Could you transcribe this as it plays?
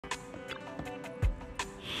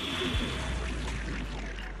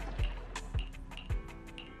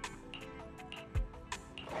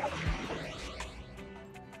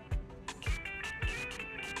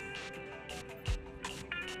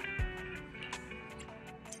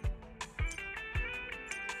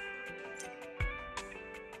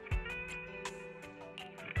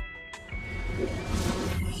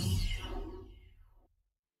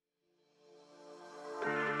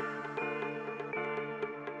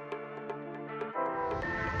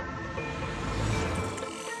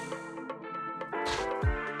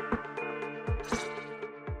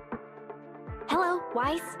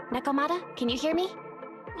Wise? Nekomata? Can you hear me?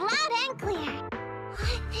 Loud and clear.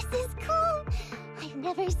 This is cool. I've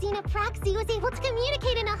never seen a proxy who was able to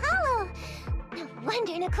communicate in a holo. No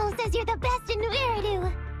wonder Nicole says you're the best in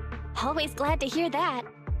Nueridu. Always glad to hear that.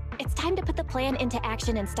 It's time to put the plan into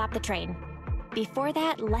action and stop the train. Before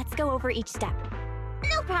that, let's go over each step.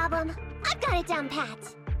 No problem. I've got it down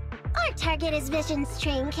pat. Our target is Vision's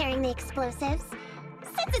train carrying the explosives.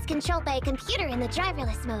 Since it's controlled by a computer in the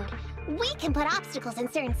driverless mode, we can put obstacles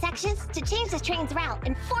in certain sections to change the train's route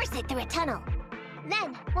and force it through a tunnel.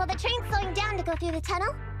 Then, while the train's slowing down to go through the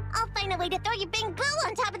tunnel, I'll find a way to throw your Bing Boo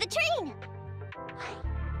on top of the train!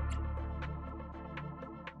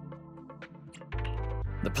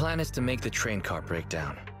 The plan is to make the train car break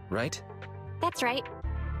down, right? That's right.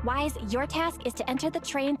 Wise, your task is to enter the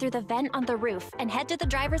train through the vent on the roof and head to the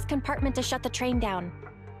driver's compartment to shut the train down.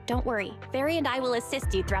 Don't worry, Fairy and I will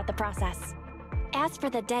assist you throughout the process. As for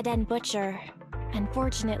the dead-end butcher,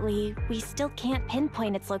 unfortunately, we still can't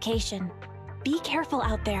pinpoint its location. Be careful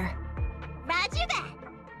out there. Roger that!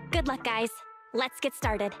 Good luck, guys. Let's get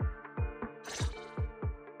started.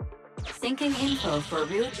 Syncing info for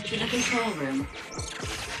route to the control room.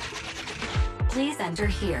 Please enter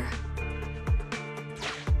here.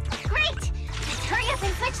 Great! Let's hurry up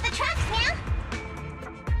and switch the tracks now!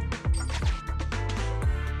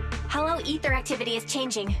 Hollow ether activity is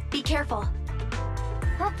changing. Be careful.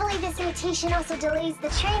 Hopefully this mutation also delays the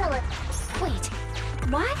train a little. Wait,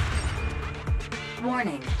 what?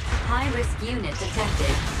 Warning. High-risk unit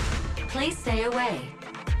detected. Please stay away.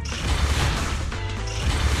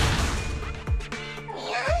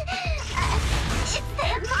 It's the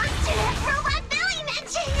monster that Robot Billy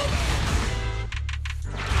mentioned!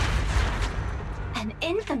 An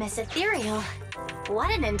infamous ethereal.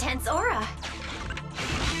 What an intense aura.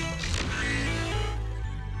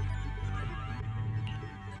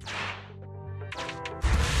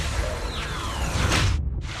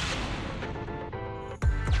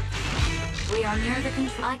 We are near the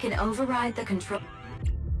control. I can override the control.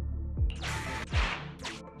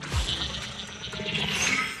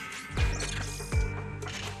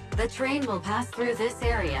 The train will pass through this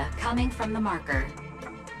area, coming from the marker.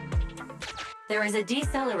 There is a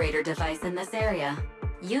decelerator device in this area.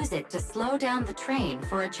 Use it to slow down the train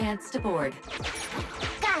for a chance to board.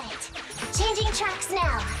 Got it. Changing tracks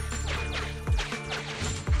now.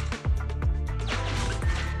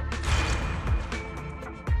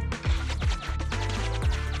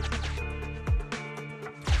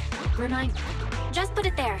 Remind. Just put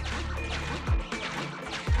it there.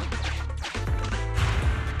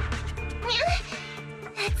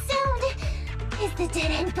 That sound... Is the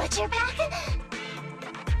dead-end butcher back?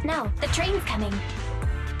 No, the train's coming. Do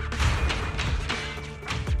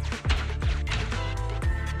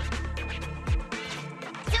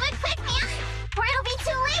it quick, Mia, or it'll be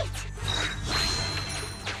too late!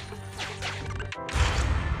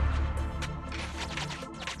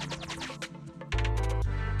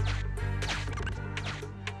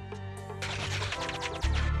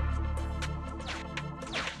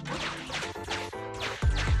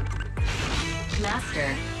 Master,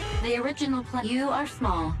 the original plan. You are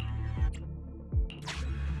small.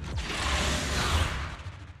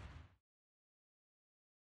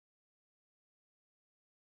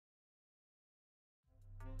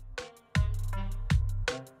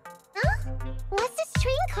 Huh? What's this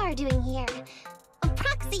train car doing here?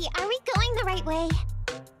 Proxy, are we going the right way?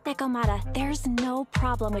 Nekomata, there's no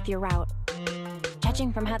problem with your route.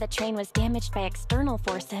 Judging from how the train was damaged by external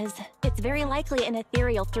forces, it's very likely an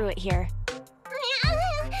ethereal threw it here.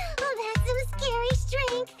 Oh, that's some scary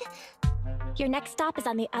strength. Your next stop is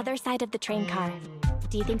on the other side of the train car.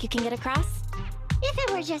 Do you think you can get across? If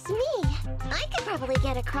it were just me, I could probably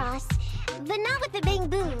get across, but not with the Bing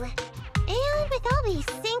Boo. And with all these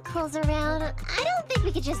sinkholes around, I don't think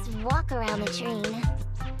we could just walk around the train.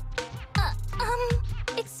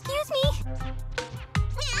 Excuse me?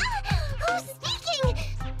 Who's speaking?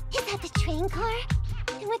 Is that the train car?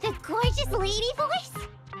 With a gorgeous lady voice?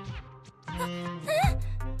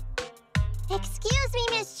 Excuse me,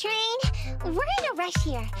 Miss Train. We're in a rush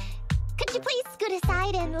here. Could you please scoot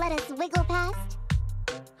aside and let us wiggle past?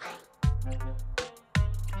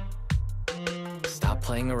 Stop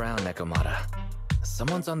playing around, Nekomata.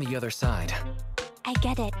 Someone's on the other side. I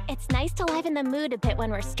get it. It's nice to liven the mood a bit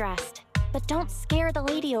when we're stressed. But don't scare the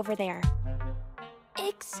lady over there.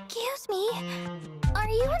 Excuse me? Are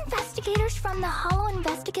you investigators from the Hollow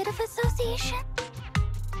Investigative Association?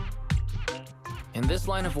 In this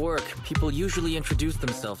line of work, people usually introduce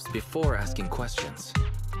themselves before asking questions.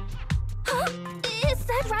 Huh? Is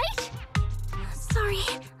that right? Sorry,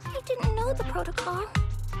 I didn't know the protocol.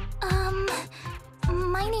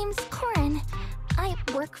 My name's Corin. I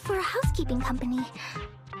work for a housekeeping company.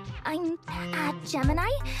 I'm a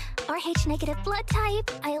Gemini, RH negative blood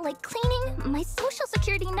type. I like cleaning. My social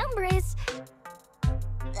security number is...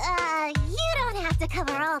 You don't have to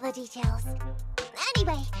cover all the details.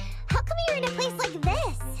 Anyway, how come you're in a place like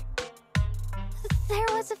this? There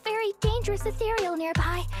was a very dangerous ethereal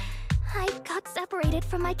nearby. I got separated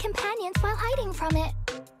from my companions while hiding from it.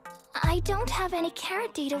 I don't have any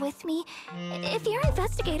carrot data with me. If you're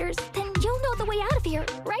investigators, then you'll know the way out of here,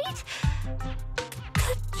 right?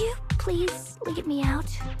 Could you please lead me out?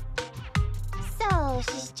 So,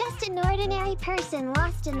 she's just an ordinary person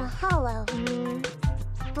lost in the hollow.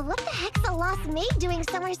 But what the heck's a lost maid doing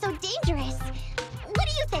somewhere so dangerous? What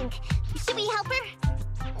do you think? Should we help her?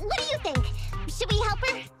 What do you think? Should we help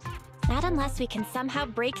her? Not unless we can somehow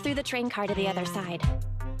break through the train car to the other side.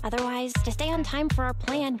 Otherwise, to stay on time for our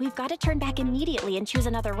plan, we've got to turn back immediately and choose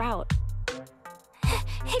another route.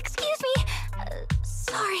 Excuse me.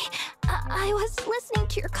 Sorry. I was listening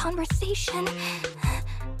to your conversation.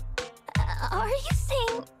 Are you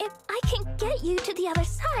saying if I can get you to the other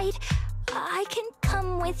side, I can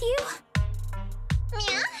come with you?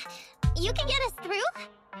 Yeah? You can get us through?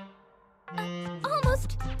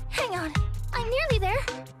 Almost. Hang on. I'm nearly there.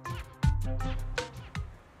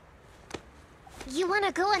 You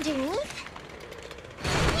wanna go underneath?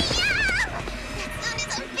 Yeah! That sound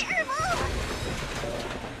is unbearable!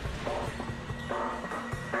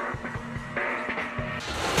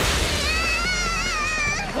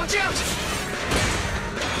 Watch out!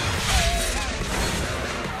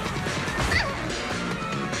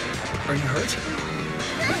 Are you hurt?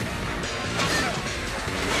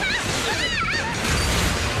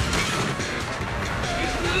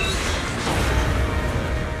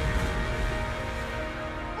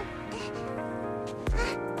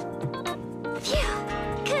 Phew.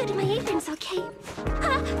 Good, my apron's okay.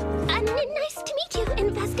 Nice to meet you,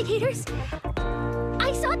 investigators.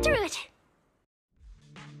 I saw through it.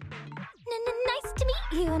 Nice to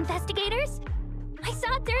meet you, investigators. I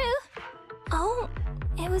saw it through. Oh,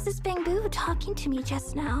 it was this bamboo talking to me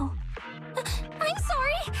just now. I'm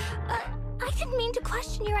sorry. I didn't mean to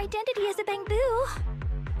question your identity as a bamboo.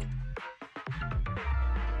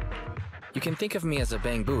 You can think of me as a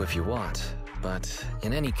bamboo if you want, but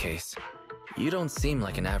in any case, you don't seem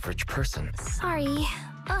like an average person. Sorry.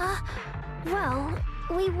 Well,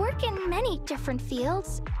 we work in many different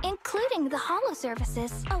fields, including the holo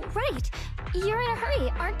services. Oh, right. You're in a hurry,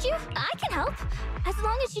 aren't you? I can help. As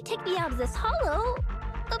long as you take me out of this holo.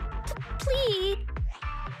 Please.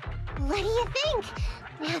 What do you think?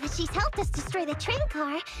 Now that she's helped us destroy the train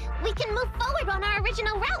car, we can move forward on our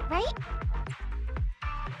original route, right?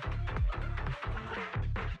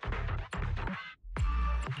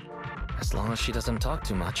 As long as she doesn't talk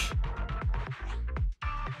too much.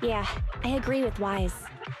 Yeah, I agree with Wise.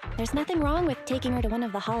 There's nothing wrong with taking her to one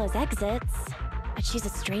of the holo's exits, but she's a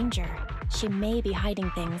stranger. She may be hiding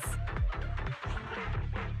things.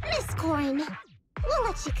 Miss Corin, we'll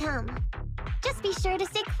let you come. Just be sure to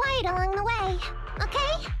stay quiet along the way,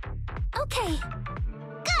 okay? Okay.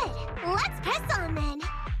 Good! Let's press on then!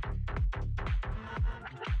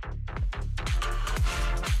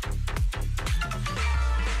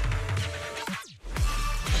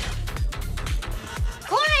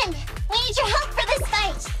 Corin! We need your help for this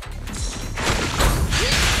fight!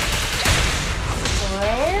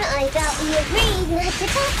 Corin, I thought we agreed not to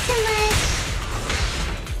talk too much.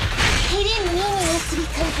 I didn't mean you to be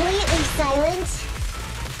completely silent.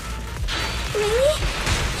 Really?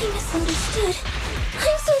 I misunderstood.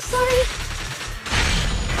 I'm so sorry.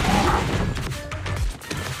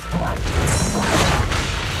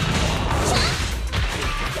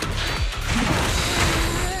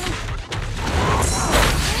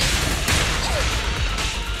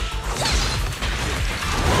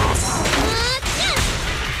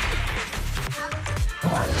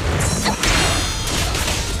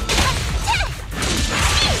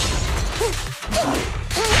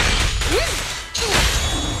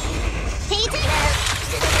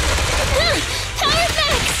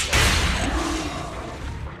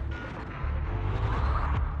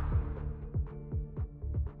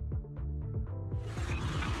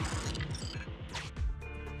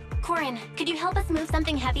 Corin, could you help us move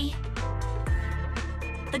something heavy?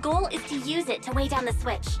 The goal is to use it to weigh down the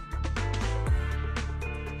switch.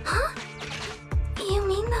 Huh? You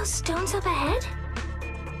mean those stones up ahead?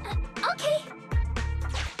 Okay.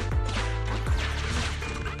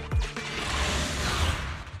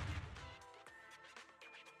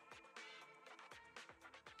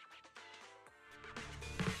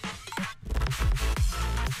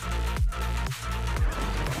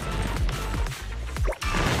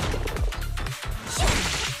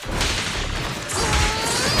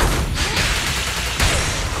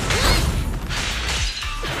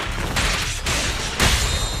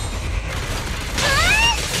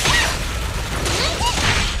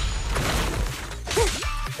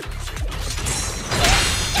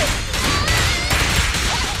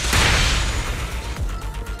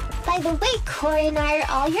 By the way, Corin, are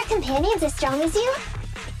all your companions as strong as you?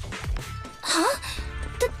 Huh?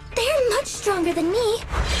 They're much stronger than me.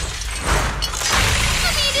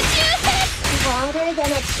 Stronger than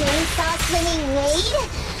a chainsaw swinging maid?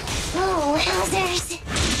 Oh, wowzers.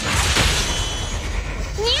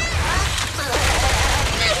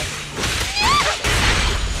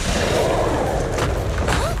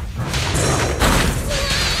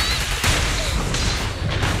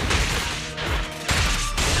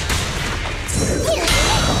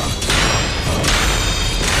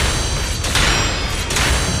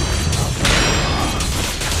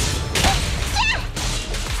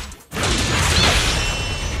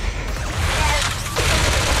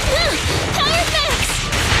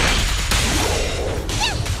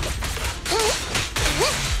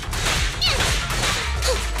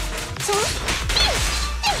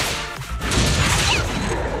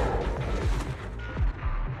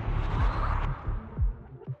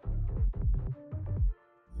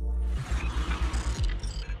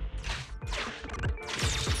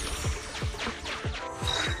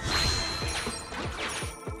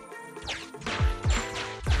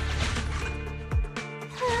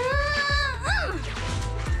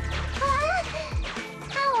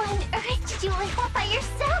 You live all by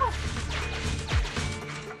yourself!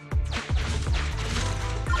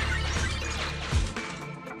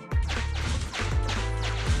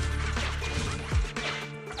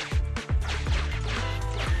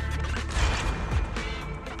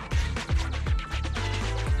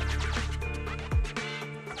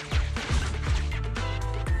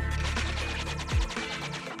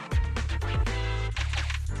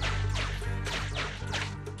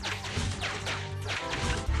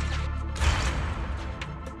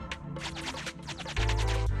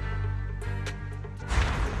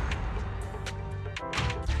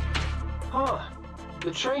 Huh.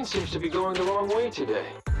 The train seems to be going the wrong way today.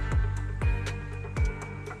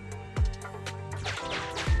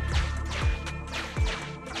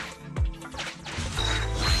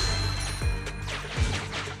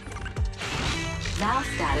 Valve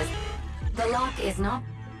status. The lock is not...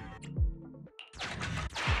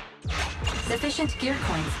 Sufficient gear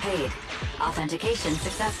coins paid. Authentication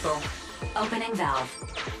successful. Opening valve.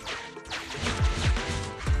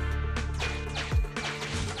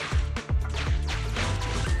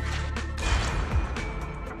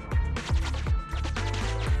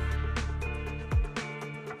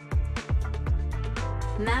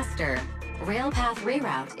 Master, rail path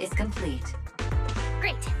reroute is complete.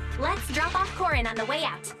 Great. Let's drop off Corin on the way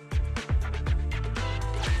out.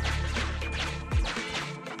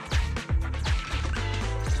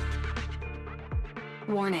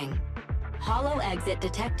 Warning. Hollow exit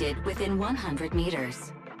detected within 100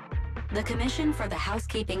 meters. The commission for the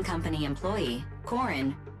housekeeping company employee,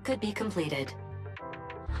 Corin, could be completed.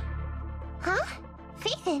 Huh?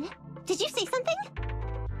 Faithin, did you say something?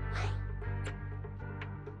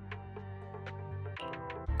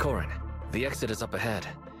 Corin, the exit is up ahead.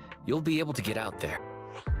 You'll be able to get out there.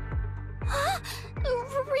 Huh?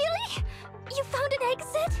 Really? You found an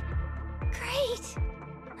exit? Great.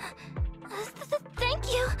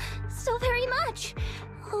 Thank you so very much.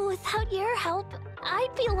 Without your help,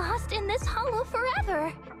 I'd be lost in this hollow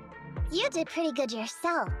forever. You did pretty good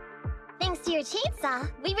yourself. Thanks to your chainsaw,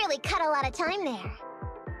 we really cut a lot of time there.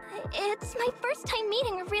 It's my first time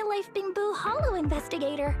meeting a real-life Bingbu Hollow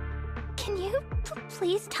investigator. Can you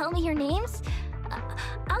please tell me your names?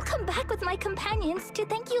 I'll come back with my companions to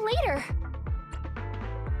thank you later.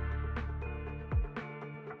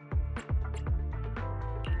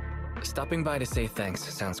 Stopping by to say thanks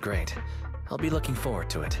sounds great. I'll be looking forward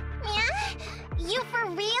to it. Yeah? You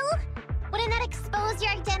for real? Wouldn't that expose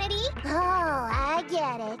your identity? Oh, I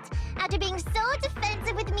get it. After being so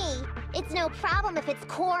defensive with me, it's no problem if it's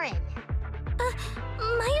Corin.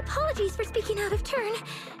 My apologies for speaking out of turn.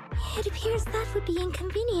 It appears that would be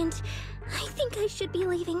inconvenient. I think I should be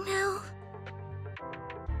leaving now.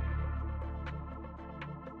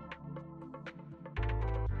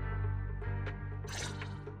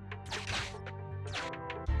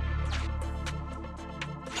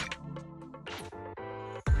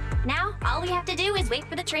 Now, all we have to do is wait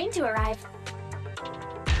for the train to arrive.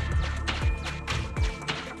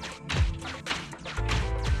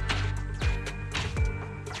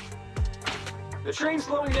 The train's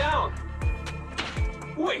slowing down!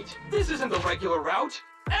 Wait, this isn't the regular route!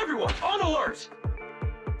 Everyone, on alert!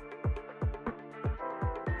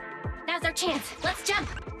 Now's our chance. Let's jump.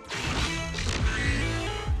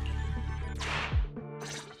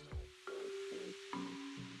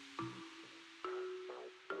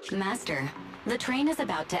 Master, the train is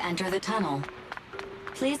about to enter the tunnel.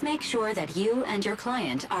 Please make sure that you and your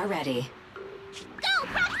client are ready. Go,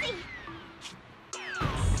 Proxy!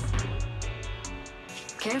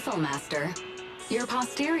 Careful, Master. Your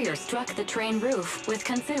posterior struck the train roof with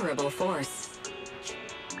considerable force.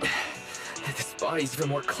 This body's even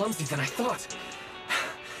more clumsy than I thought.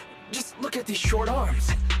 Just look at these short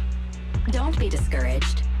arms. Don't be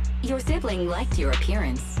discouraged. Your sibling liked your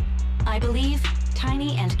appearance. I believe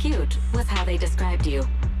tiny and cute was how they described you.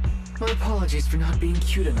 My apologies for not being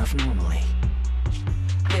cute enough normally.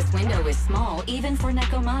 This window is small even for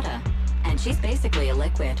Nekomata, and she's basically a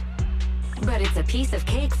liquid. But it's a piece of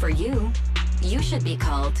cake for you. You should be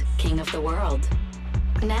called King of the World.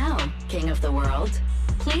 Now, King of the World,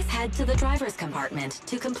 please head to the driver's compartment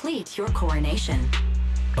to complete your coronation.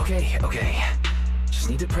 Okay. Just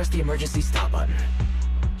need to press the emergency stop button.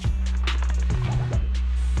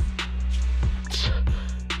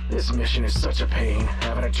 This mission is such a pain,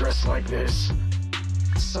 having a dress like this.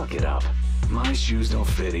 Suck it up. My shoes don't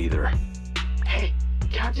fit either. Hey,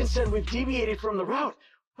 Captain said we've deviated from the route.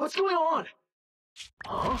 What's going on?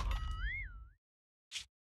 Huh?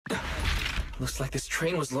 Looks like this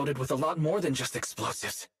train was loaded with a lot more than just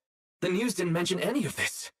explosives. The news didn't mention any of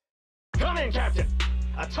this. Come in, Captain!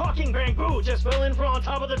 A talking bamboo just fell in from on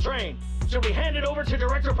top of the train. Should we hand it over to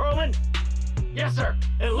Director Perlman? Yes, sir.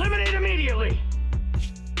 Eliminate immediately!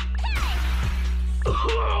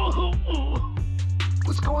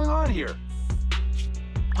 What's going on here?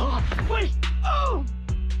 Wait! Oh!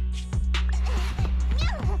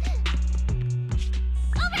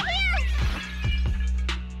 Over here!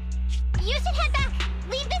 You should head back.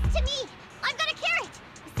 Leave this to me. I've got a carrot.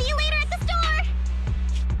 See you later at the store.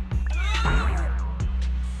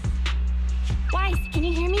 Wise, can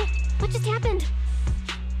you hear me? What just happened?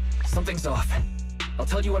 Something's off. I'll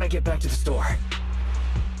tell you when I get back to the store.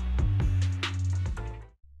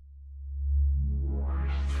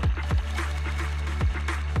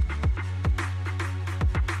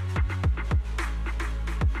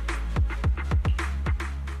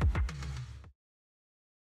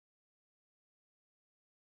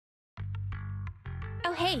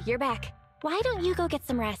 Oh hey, you're back. Why don't you go get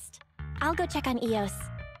some rest? I'll go check on Eos.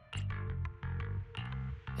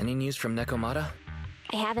 Any news from Nekomata?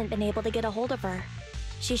 I haven't been able to get a hold of her.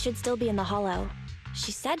 She should still be in the hollow.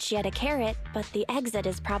 She said she had a carrot, but the exit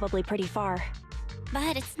is probably pretty far.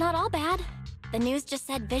 But it's not all bad. The news just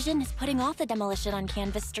said Vision is putting off the demolition on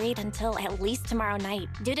Canvas Street until at least tomorrow night,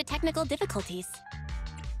 due to technical difficulties.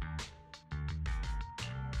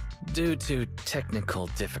 Due to technical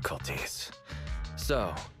difficulties.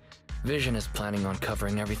 So, Vision is planning on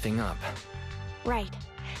covering everything up. Right.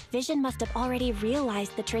 Vision must have already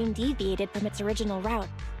realized the train deviated from its original route,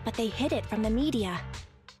 but they hid it from the media.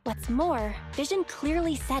 What's more, Vision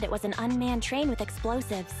clearly said it was an unmanned train with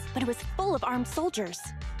explosives, but it was full of armed soldiers.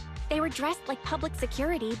 They were dressed like public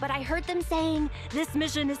security, but I heard them saying, "This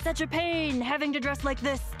mission is such a pain, having to dress like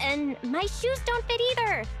this," and my shoes don't fit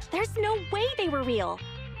either. There's no way they were real.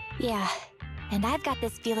 Yeah, and I've got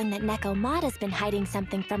this feeling that Nekomata's been hiding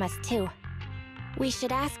something from us too. We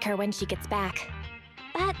should ask her when she gets back.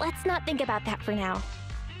 But let's not think about that for now.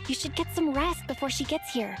 You should get some rest before she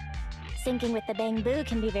gets here. Syncing with the bamboo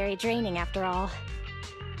can be very draining after all.